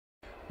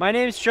My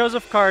name is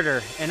Joseph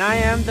Carter, and I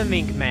am the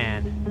Mink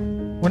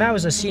Man. When I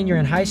was a senior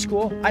in high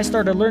school, I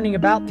started learning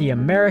about the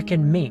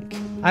American mink.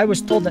 I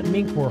was told that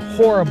mink were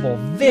horrible,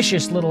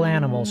 vicious little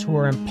animals who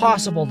were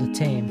impossible to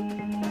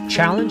tame.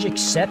 Challenge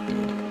accepted.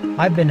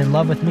 I've been in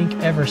love with mink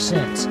ever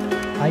since.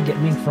 I get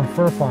mink from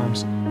fur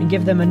farms and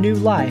give them a new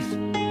life.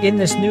 In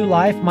this new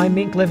life, my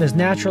mink live as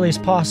naturally as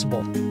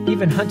possible,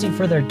 even hunting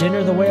for their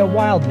dinner the way a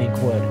wild mink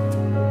would.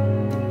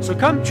 So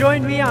come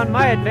join me on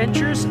my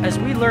adventures as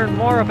we learn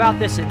more about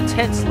this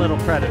intense little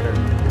predator,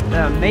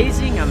 the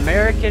amazing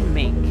American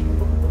mink.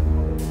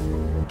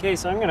 Okay,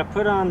 so I'm going to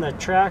put on the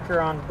tracker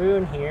on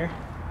Boon here.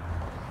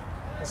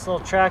 This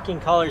little tracking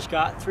collar's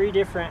got 3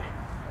 different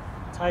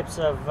types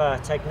of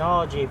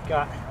technology. You've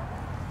got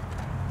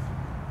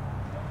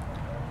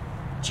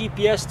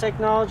GPS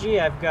technology,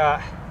 I've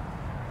got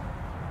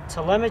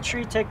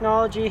telemetry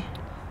technology,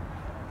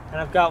 and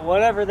I've got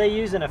whatever they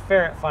use in a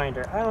ferret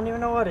finder. I don't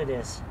even know what it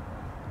is.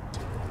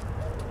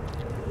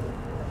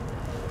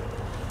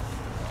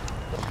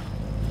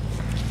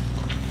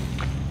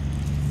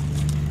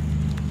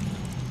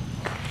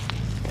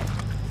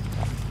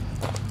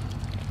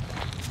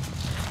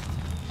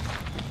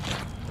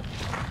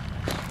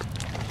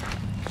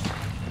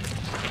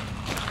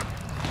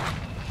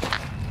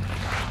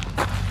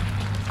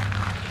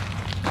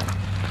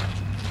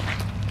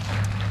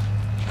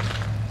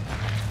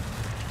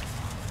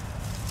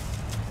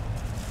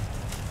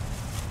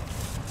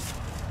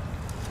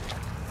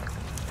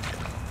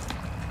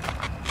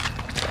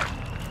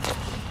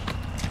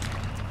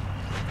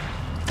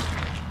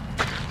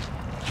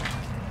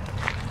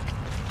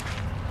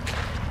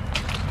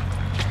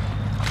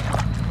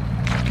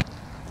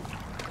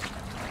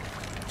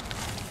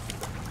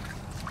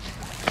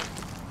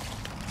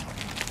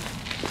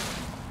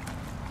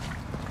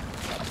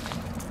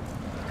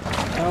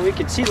 We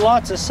can see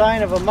lots of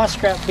sign of a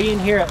muskrat being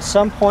here at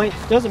some point.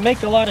 Doesn't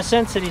make a lot of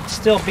sense that he'd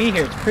still be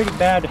here. It's pretty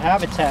bad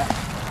habitat.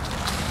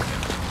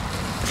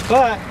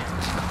 But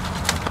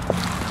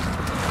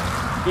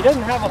he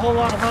doesn't have a whole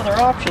lot of other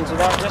options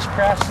without just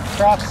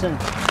crossing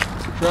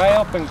dry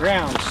open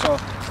ground. So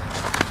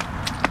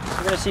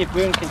we're going to see if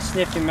Boon can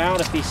sniff him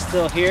out if he's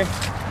still here.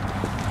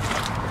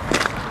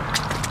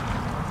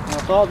 Now,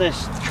 with all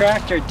this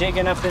tractor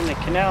digging up in the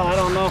canal, I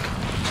don't know.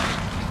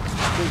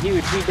 He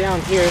would be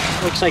down here.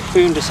 Looks like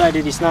Boon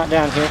decided he's not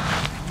down here.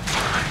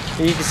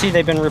 But you can see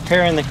they've been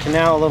repairing the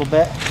canal a little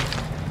bit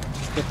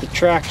with the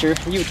tractor.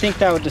 You would think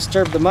that would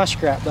disturb the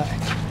muskrat, but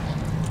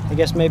I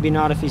guess maybe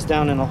not if he's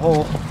down in a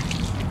hole. So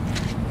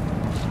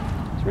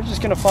we're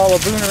just gonna follow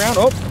Boon around.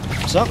 Oh,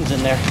 something's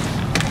in there.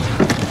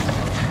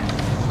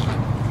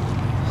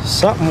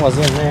 Something was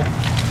in there.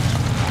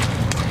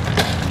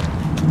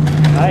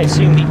 I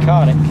assume he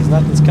caught it because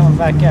nothing's coming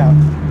back out.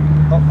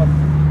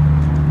 Oh.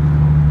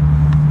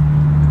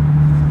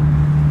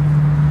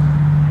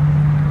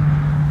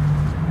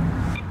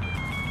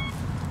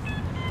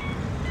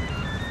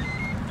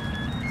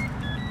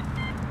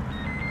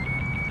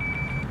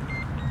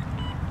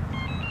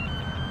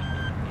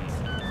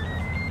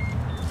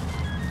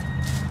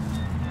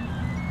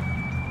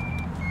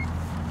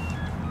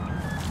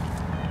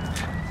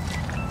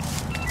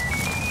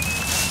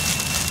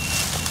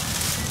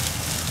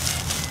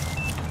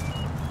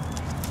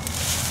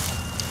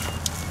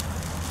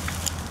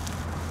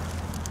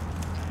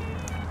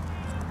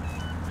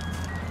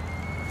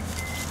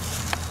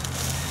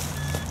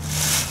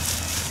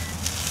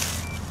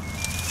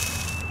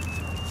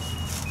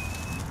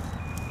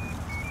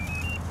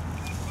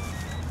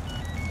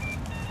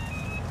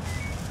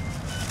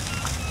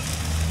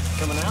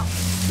 Coming out?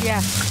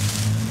 Yeah.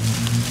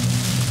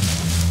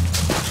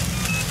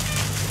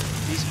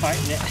 He's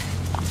fighting it.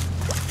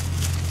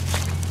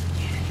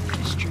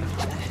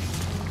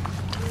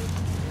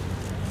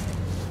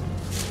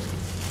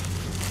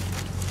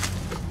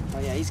 Oh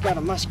yeah, he's got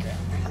a muskrat.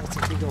 That's a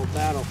big old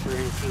battle for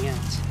anything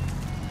else.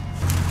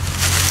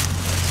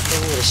 Put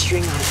a little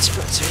string on its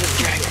foot so he doesn't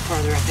drag it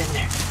farther up in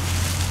there.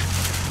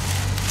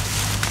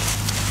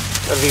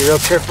 Gotta be real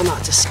careful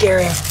not to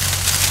scare him.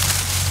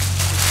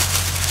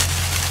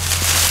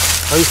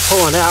 Oh, he's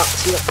pulling out.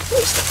 See that?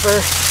 There's the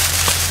fur.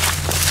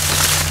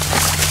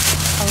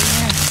 Oh,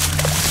 yeah.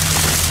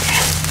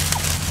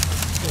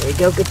 There we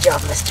go. Good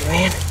job, Mr.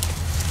 Man.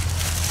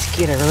 Let's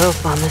get a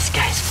rope on this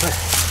guy's foot.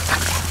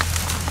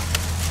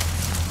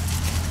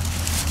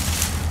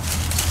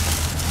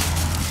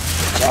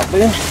 Good job,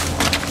 Boon.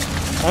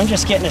 I'm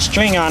just getting a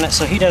string on it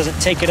so he doesn't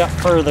take it up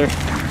further.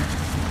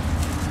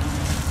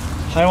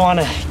 I want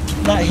to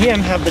let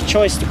him have the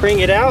choice to bring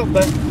it out,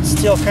 but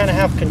still kind of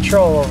have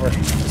control over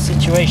the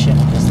situation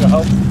is the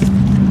hope.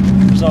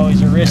 There's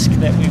always a risk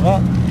that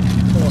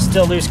we'll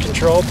still lose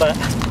control, but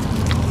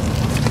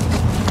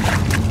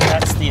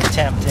that's the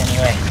attempt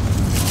anyway.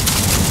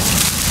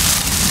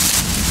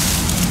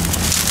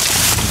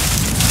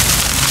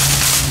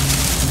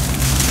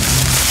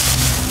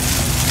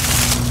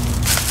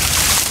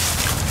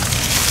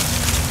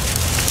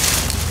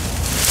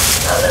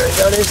 Oh, there we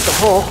go, there's the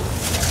hole.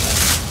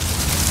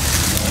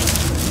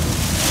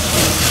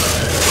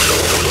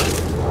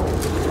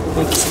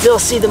 We can still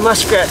see the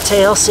muskrat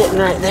tail sitting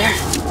right there.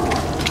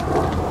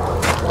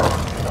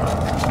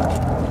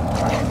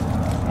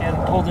 And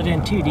pulled it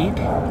in too deep.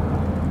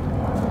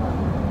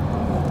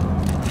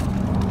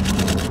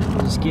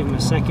 We'll just give him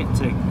a second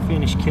to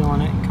finish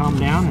killing it, calm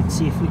down, and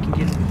see if we can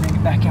get him to bring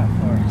it back out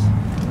for us.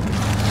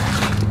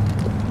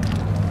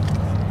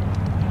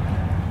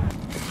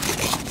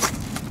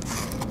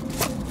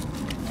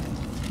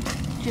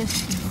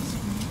 Just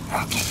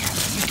okay, yeah,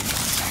 let me get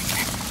it back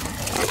there.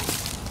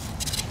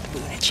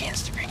 Give it a chance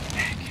to bring it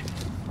back.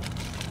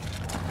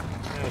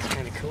 That was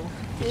kind of cool.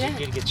 Did you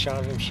get a good shot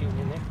of him shooting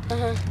in there?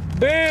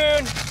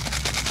 Boon!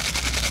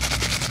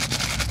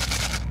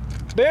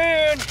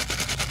 Boon!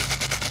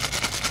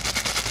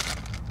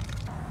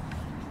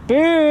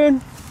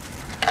 Boon!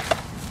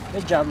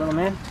 Good job, little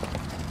man.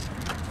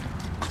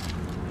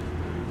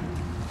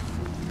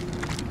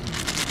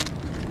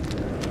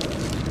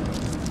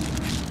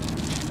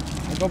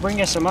 Go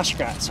bring us a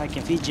muskrat so I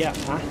can feed you up,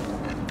 huh?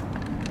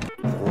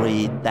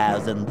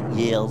 3,000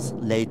 years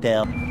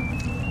later.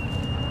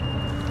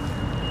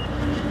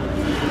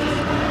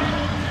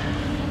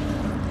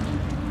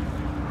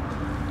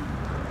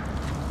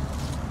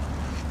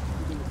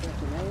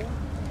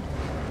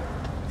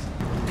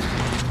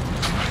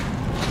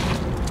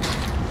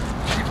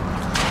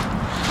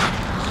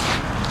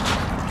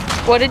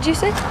 What did you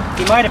say?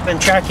 He might have been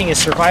tracking a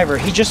survivor.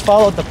 He just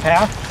followed the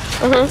path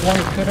one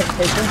could have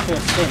taken to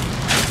escape.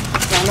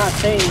 I'm not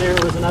saying there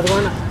was another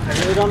one. I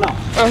really don't know.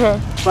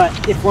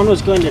 But if one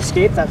was going to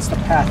escape, that's the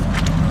path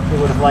they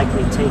would have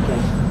likely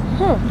taken.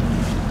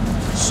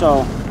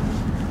 So,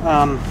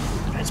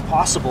 it's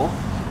possible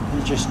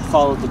he just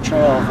followed the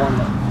trail of one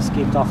that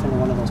escaped off into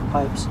one of those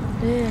pipes.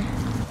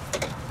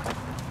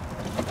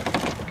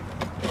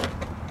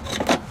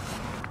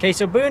 Okay,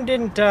 so Boon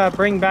didn't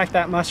bring back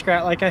that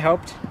muskrat like I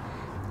hoped.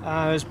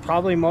 It was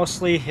probably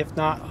mostly, if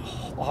not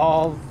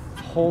all,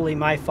 wholly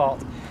my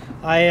fault.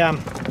 I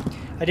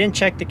didn't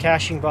check the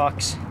caching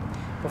box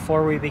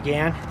before we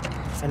began,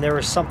 and there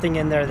was something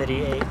in there that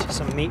he ate,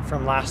 some meat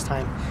from last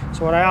time.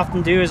 So what I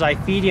often do is I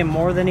feed him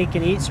more than he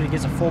can eat so he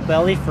gets a full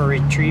belly for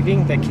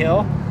retrieving the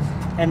kill,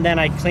 and then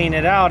I clean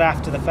it out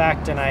after the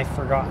fact, and I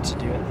forgot to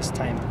do it this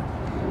time.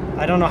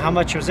 I don't know how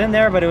much was in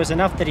there, but it was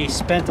enough that he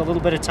spent a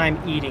little bit of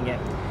time eating it.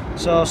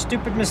 So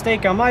stupid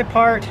mistake on my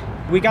part.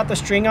 We got the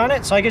string on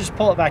it, so I could just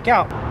pull it back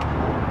out.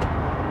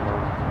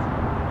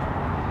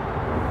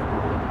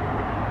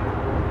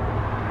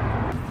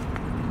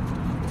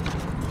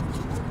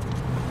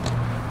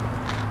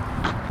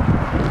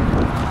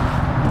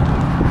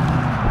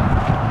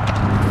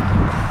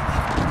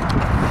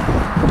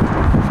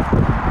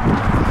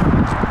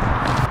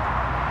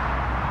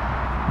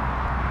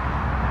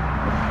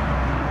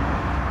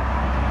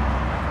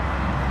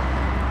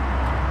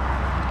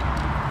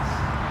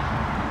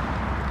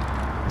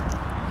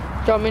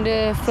 Do you want me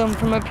to film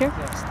from up here?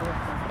 Yes, there.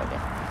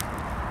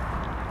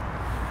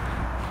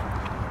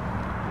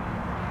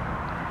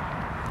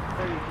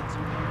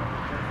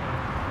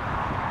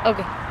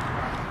 Okay.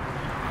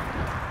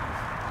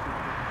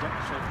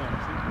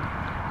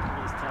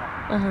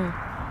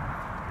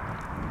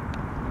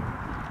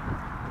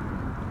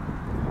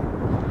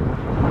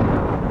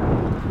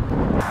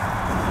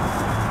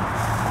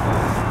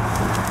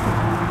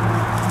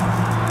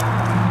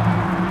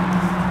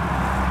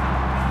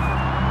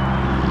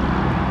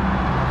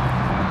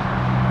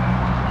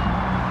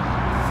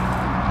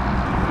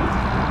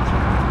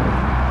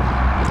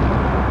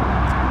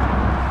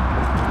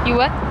 You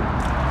what? He's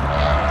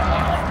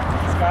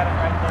got it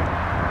right there.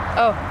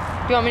 Oh,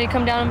 do you want me to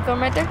come down and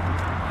film right there?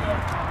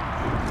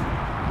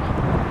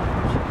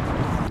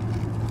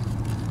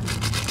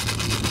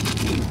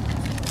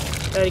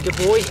 Very good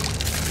boy.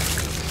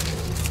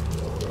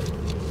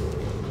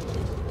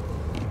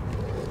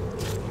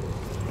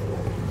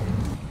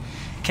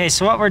 Okay,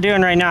 so what we're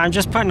doing right now, I'm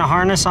just putting a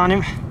harness on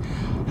him.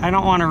 I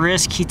don't want to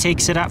risk he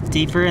takes it up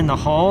deeper in the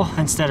hole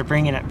instead of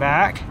bringing it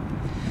back.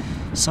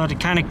 So to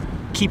kind of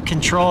keep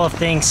control of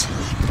things,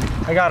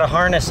 I got a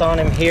harness on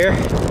him here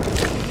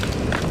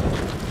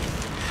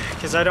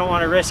because I don't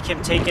want to risk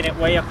him taking it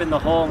way up in the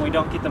hole and we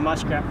don't get the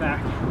muskrat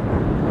back.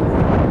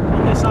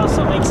 And this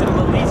also makes it a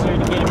little easier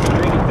to get him to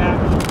bring it back.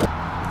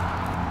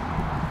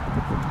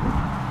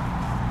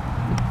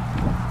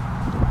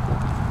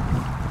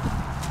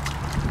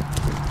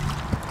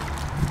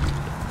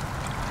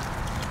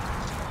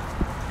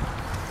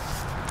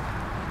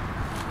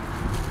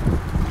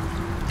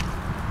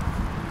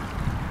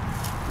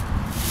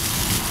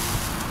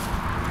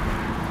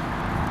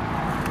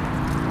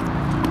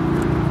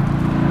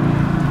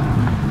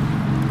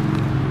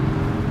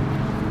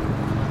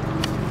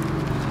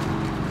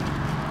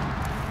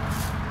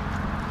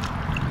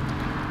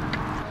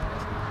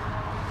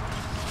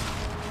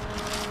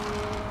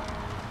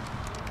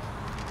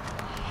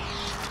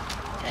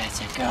 That's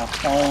a good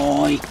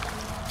boy.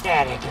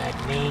 That's a good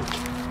mink.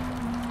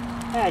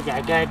 That's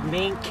a good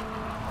mink.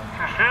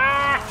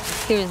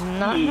 Ha-ha! He was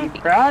not He happy.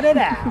 brought it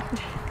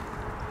out.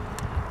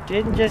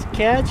 Didn't just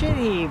catch it,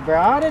 he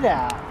brought it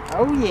out.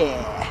 Oh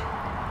yeah.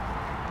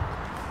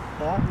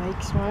 That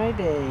makes my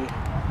day.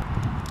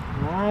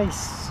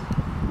 Nice.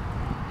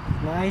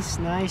 Nice,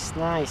 nice,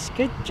 nice.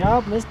 Good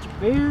job, Mr.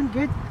 Boon.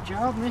 Good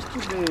job, Mr.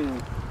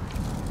 Boon.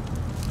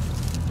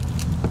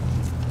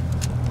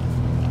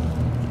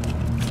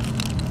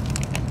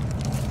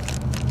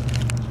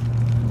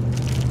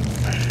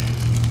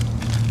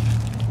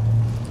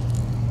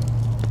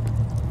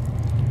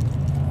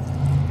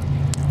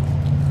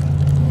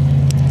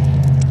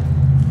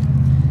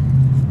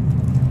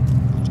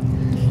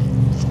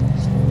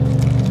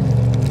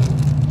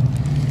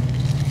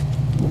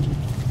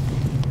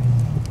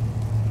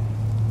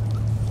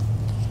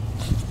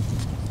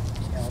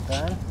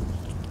 Done.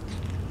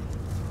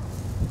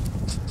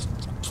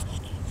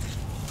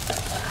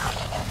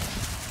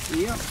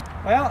 Yep.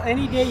 Well,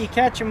 any day you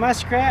catch a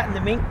muskrat and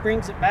the mink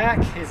brings it back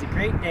is a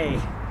great day.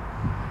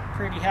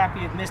 Pretty happy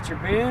with Mr.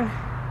 Boon.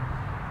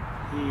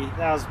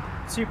 That was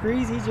super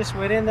easy. Just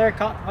went in there,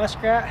 caught the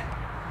muskrat.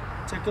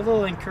 Took a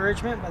little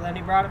encouragement, but then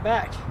he brought it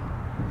back.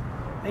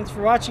 Thanks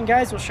for watching,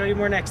 guys. We'll show you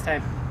more next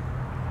time.